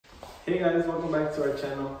Hey guys, welcome back to our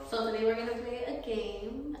channel. So today we're gonna play a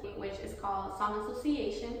game which is called Song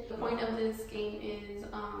Association. The point of this game is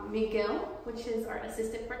Miguel, which is our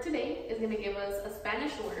assistant for today, is gonna give us a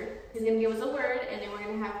Spanish word. He's gonna give us a word and then we're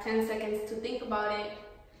gonna have 10 seconds to think about it,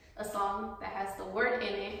 a song that has the word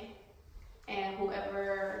in it, and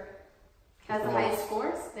whoever has the highest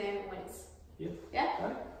scores then wins. Yep.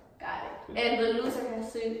 Yeah? Got it. And the loser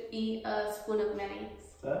has to eat a spoon of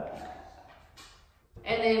mayonnaise.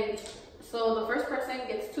 And then, so the first person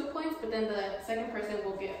gets 2 points, but then the second person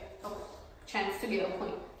will get a chance to get a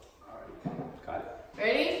point. Alright, got it.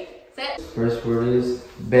 Ready? Set. First word is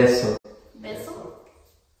beso. Beso.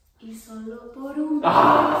 Y solo por un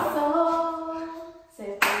beso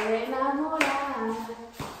se puede enamorar.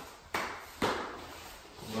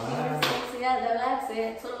 Necesidad de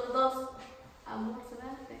hablarse, solo los dos. Amor se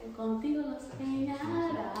hace, contigo lo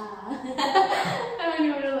soñará. I don't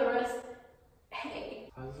even know the rest. Hey.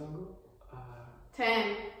 How does that go?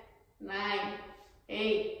 10, 9,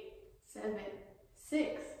 8, 7,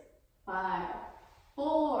 6, 5,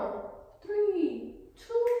 4, 3,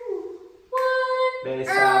 2, 1.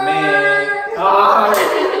 Bésame.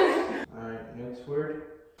 Alright, next word.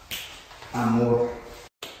 Amor.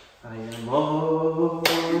 Ay, amor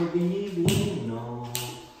divino.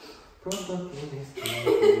 Pronto tienes que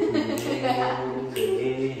a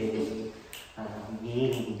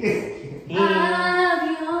mí.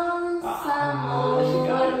 Adiós,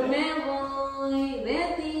 amor, me voy de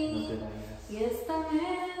ti. Y esta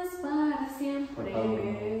vez para siempre.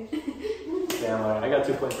 Damn, alright. I got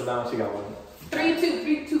 2 points for that one. She got 1.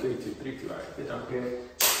 3-2, 3-2. 3-2. Alright, good job. Okay.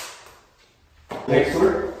 Next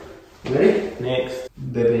word. Ready? Next.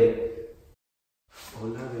 Bebé.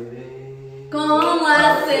 Hola, bebé. ¿Cómo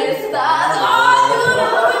has estado? ¡Oh, no, no,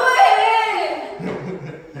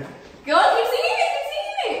 Go, keep singing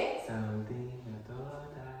it.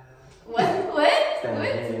 What?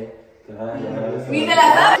 ¿Ni te la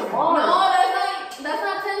sabes? No, that's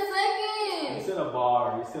not 10 seconds. You said a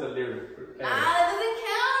bar, you said a lyric. That doesn't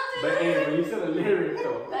count, dude. But hey, when you said a lyric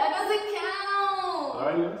though. That doesn't count.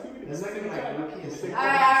 Alright, let me see. It's like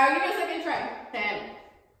Alright, give me a second try. 10,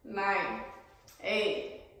 9,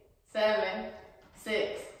 8, 7,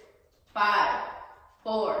 6, 5,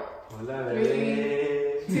 4, Hola, 3,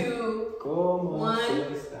 bebé. 2, ¿Cómo has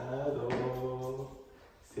 1. estado?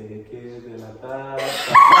 Sé que es de la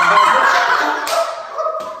taza.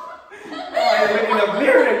 Oh, you're looking up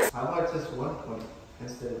lyrics. How about just 1 point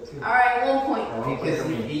instead of 2? Alright, 1 point. Because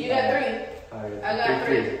You got 3. Alright, I got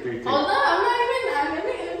 3. 3. Hold on, I'm not even. Let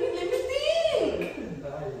me think.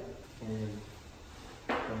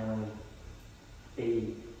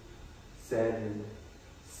 8, 7,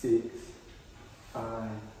 6, 5,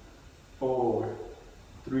 4,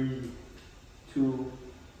 3, 2,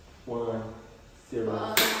 1,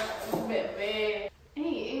 0. Bebé.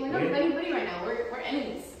 Hey, we're not buddy right now. We're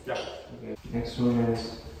enemies. Yeah. Okay. Next one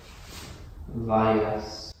is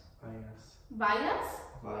vallas. Vallas?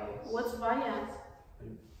 Vallas. What's vallas?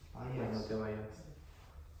 No te vayas.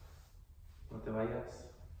 No te vayas.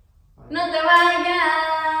 No te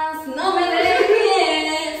vayas, no me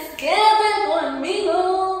dejes, quédate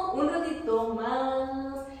conmigo un ratito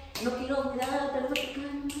más. No quiero olvidarte lo que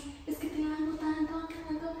canto, es que te amo tanto,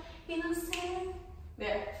 tanto y no sé.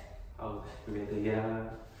 There. Oh, vete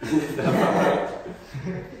ya. Vete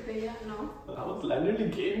ya, no. I literally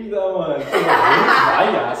gave you that one.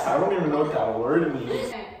 Vayas. I don't even know what that word means.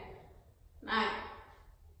 10, 9,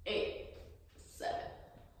 8, 7,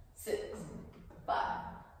 6, 5,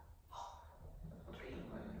 4, 3,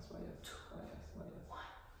 2, 1.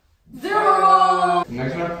 0.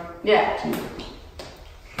 Next one? Yeah.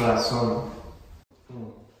 Razón.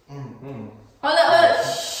 Hold up.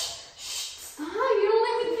 Shh. Stop. You don't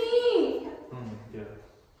let me think. Yeah.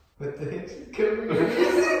 What the heck is coming on?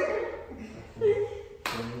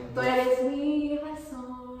 Tú eres mi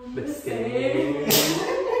razón de ser.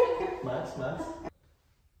 Más.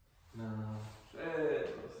 No.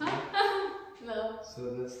 No. So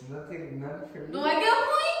that's nothing, not for me. Do I get a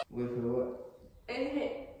point? With what?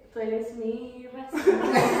 Tú eres mi razón.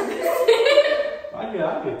 I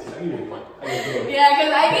get you a point. Yeah,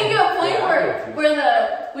 because I gave you a point for the.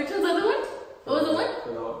 Which one's the other one? What was the one?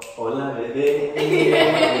 Hola, bebé.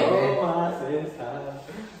 ¿Cómo has estado?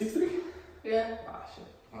 6-3? Yeah. Ah, shit.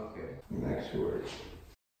 Okay. Next word.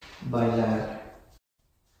 Bailar.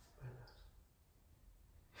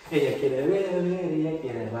 Ella quiere beber, ella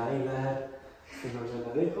quiere bailar. Si no me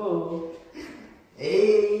la dejo.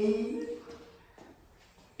 Hey.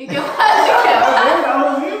 ¿Y qué pasa?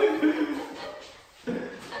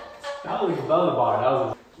 That was the bar. That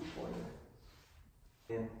was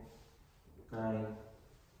 10, 9,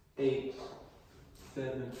 8,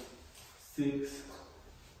 7, 6,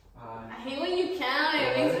 5. I hate when you count.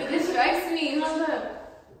 It distracts me. Hold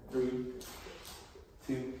up. 3,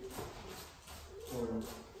 2, 1,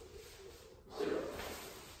 0.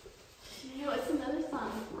 Shit, what's another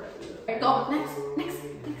song? Right. Go. Next.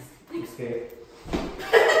 Okay.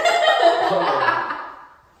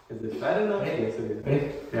 Is it bad enough? Ready? Yes, it is.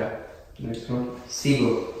 Ready? Yeah. Next one.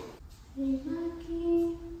 Sigo. Iba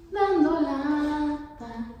aquí dando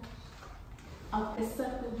lata a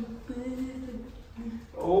pesar de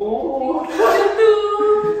Oh! tú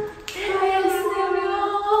eres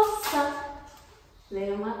nerviosa,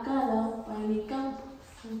 le macala pánica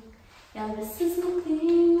y a veces no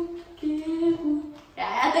tengo que.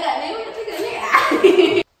 Ya te gané, ya te gané.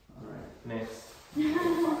 Alright, next. I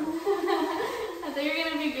thought you were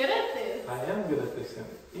gonna be good at this. I am good at this in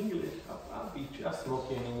English. I'll beat you. I'll smoke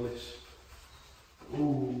you in English.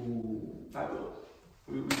 Ooh. I will.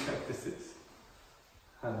 We practice this.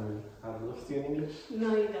 How do you in English?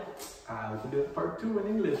 No, you don't. We can do a part 2 in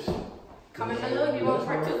English. Comment below if you want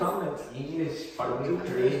part 2. Comments. English. Part 2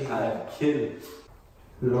 Crazy. I'm kidding.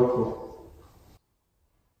 Loco.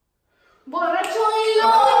 Borracho y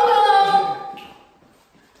loco,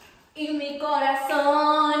 y mi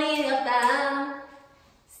corazón idiota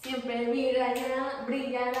siempre brillará,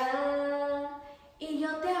 y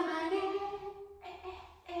yo te amaré,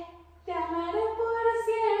 te amaré por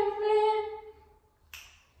siempre.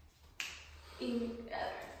 Y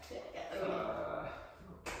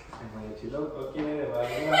Mariachi loco quiere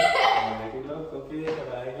bailar, mariachi loco quiere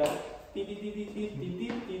bailar, ti ti ti ti ti ti ti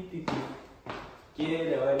ti ti ti.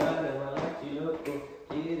 Quiere bailar el mariachi loco,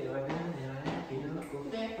 quiere bailar el mariachi loco.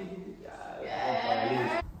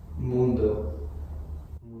 Mundo.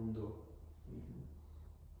 Mundo.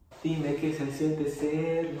 Dime qué se siente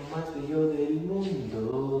ser lo más bello del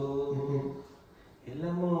mundo. El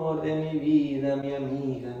amor de mi vida, mi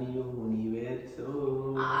amiga, mi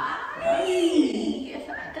universo. ¡ay!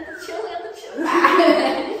 Got the chill.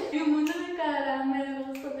 Y un mundo de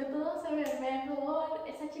caramelos donde todo se ve mejor.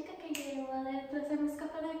 Esa chica que llevo adentro se me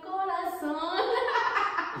escapa del corazón.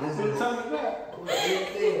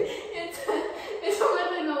 Es una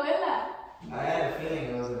telenovela. I had a feeling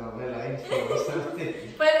it was a novela intro or something.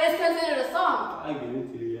 But it's considered a song. I give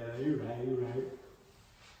it to you, yeah, you're right.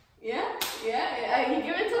 Yeah? You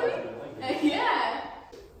give it to me? Yeah.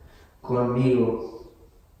 Conmigo.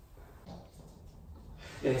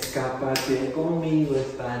 Escápate conmigo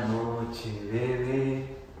esta noche, bebé,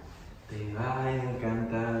 te va a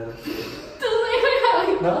encantar. Tú me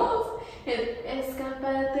 ¿No?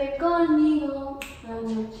 Escápate conmigo la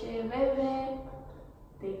noche, bebé.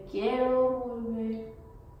 Te quiero volver.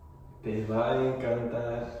 Te va a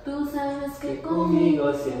encantar. Tú sabes que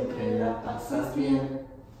Conmigo siempre la pasas bien.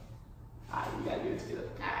 Ay, ya, yo quiero.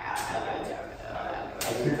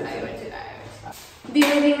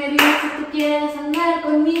 Dime si tú quieres andar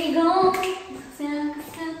conmigo. Sea que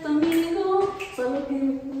sea tu amigo. Solo que I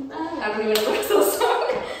don't even know what those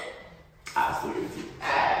songs. Still give it to you.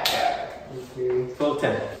 Okay.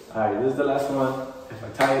 12-10. Alright, this is the last one. If I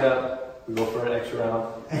tie it up, we go for an extra round.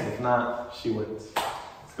 If not, she wins.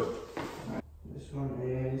 Let's go. This one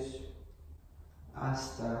is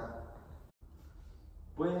hasta.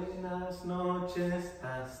 Buenas noches,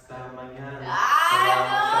 hasta mañana.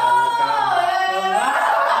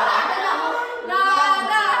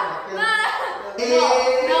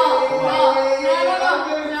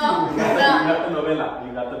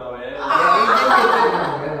 You got the novela.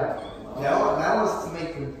 That was to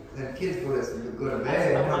make the kids go to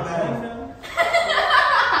bed.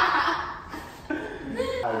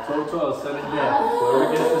 Alright, 12-12, set it down. Whoever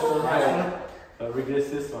gets this one right, whoever gets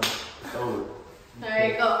this one, it's over.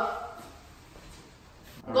 Alright, go.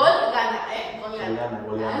 Gol gana, Gol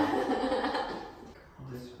gana.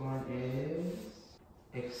 This one is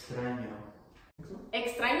extraño.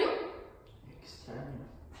 ¿Extraño? Extraño.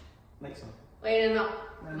 Next one. Wait, no.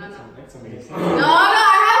 Next one. No, I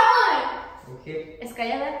have one. Okay. Es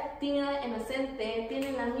callada, tímida, inocente,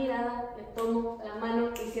 tiene la mirada, le tomo la mano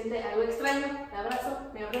y siente algo extraño, la abrazo,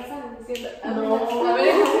 me abraza, me siento a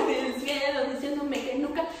ver el cielo, diciéndome que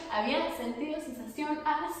nunca había sentido sensación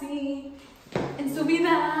así, en su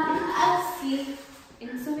vida, así,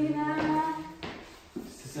 en su vida. ¿Qué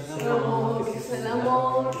es el amor? ¿Qué es el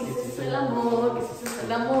amor? ¿Qué es el amor? ¿Qué es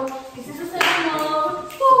el amor? ¿Qué es el amor?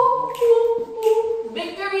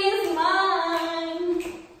 Victory is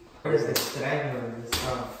mine. Where's extraño in this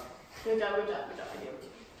song? Good job. I give it to you.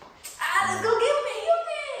 Let's go get me.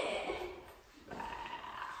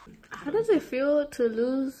 How does it feel to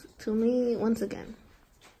lose to me once again?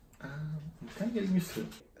 I'm kind of getting used to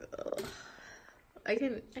it. I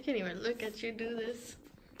can't even look at you do this.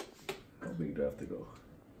 How big do I have to go?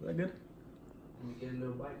 Is that good? Let me get a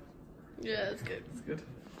little bite. Yeah, that's good. It's good.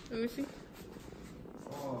 Let me see.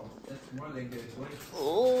 Oh, that's more than good. Wait.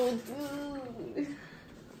 Oh, dude.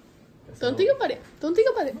 Don't think about it. Don't think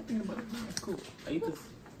about it. Don't think about it. It's cool. I eat this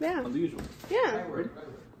Yeah. as usual. Yeah. That worked.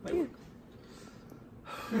 Might work.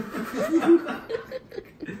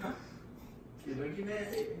 You're looking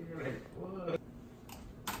at it and you're like, what?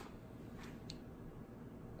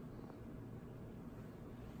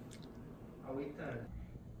 Are we done?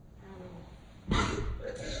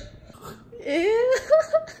 Ew.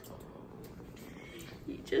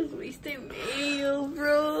 You just wasted mayo,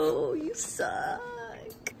 bro. You suck.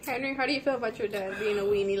 Henry, how do you feel about your dad being a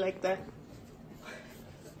weenie like that?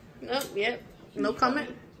 Nope, yep. No comment?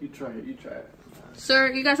 You try it. You try it. Sir,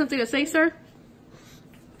 you got something to say, sir?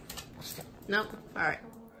 No? Alright.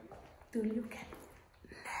 Do you get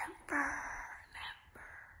never.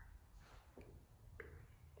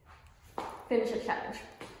 Finish the challenge.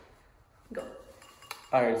 Go.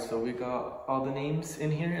 Alright, so we got all the names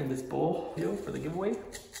in here in this bowl for the giveaway.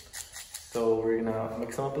 So we're gonna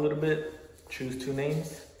mix them up a little bit, choose 2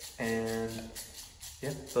 names, and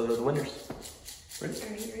yeah, those are the winners. Ready?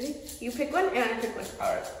 Are you ready? You pick one and I pick one.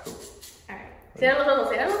 Alright, cool. Alright. Cierra los ojos,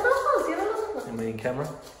 cierra los ojos, cierra los ojos. Am I in camera?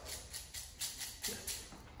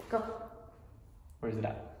 Go. Where's it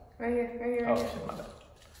at? Right here, right here, Oh right here. shit, my bad.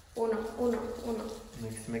 Uno.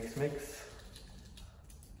 Mix, mix, mix.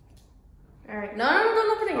 Alright. No, don't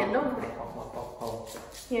look at it again. Don't look at it. Oh.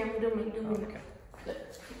 Here, do me. Okay.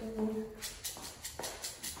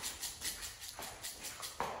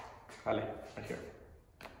 Vale, right here.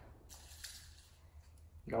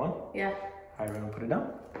 Going? Yeah. Alright, we're gonna put it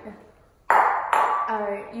down. Yeah.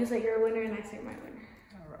 Alright, you say you're a winner and I say my winner.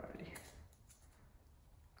 Alrighty.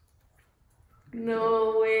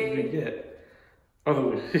 No What did you way. get? Oh,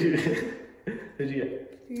 what did you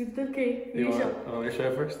get? It's okay. You You show. want to show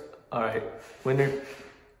it first? Alright, winner.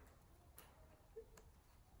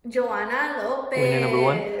 Joanna Lopez. Winner number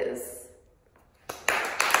 1.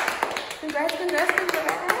 Congrats.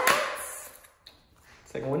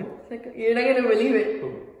 Second winner? You're not gonna believe it. Who?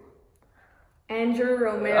 Andrew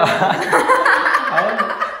Romero.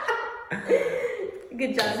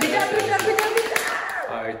 Good job.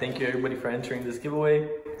 Alright, thank you everybody for entering this giveaway.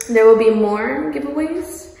 There will be more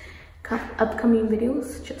giveaways, upcoming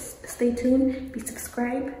videos. Just stay tuned, be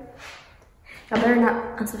subscribed. Y'all better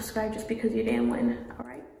not unsubscribe just because you didn't win,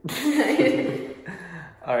 alright?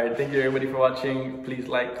 Alright, thank you everybody for watching. Please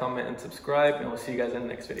like, comment, and subscribe, and we'll see you guys in the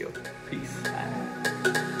next video. Peace.